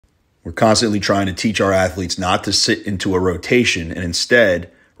We're constantly trying to teach our athletes not to sit into a rotation and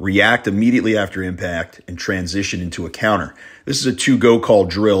instead react immediately after impact and transition into a counter. This is a two-go call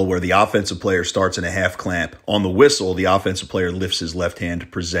drill where the offensive player starts in a half clamp. On the whistle, the offensive player lifts his left hand to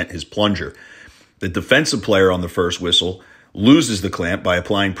present his plunger. The defensive player on the first whistle loses the clamp by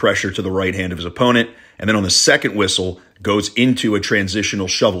applying pressure to the right hand of his opponent, and then on the second whistle goes into a transitional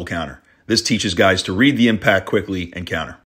shovel counter. This teaches guys to read the impact quickly and counter.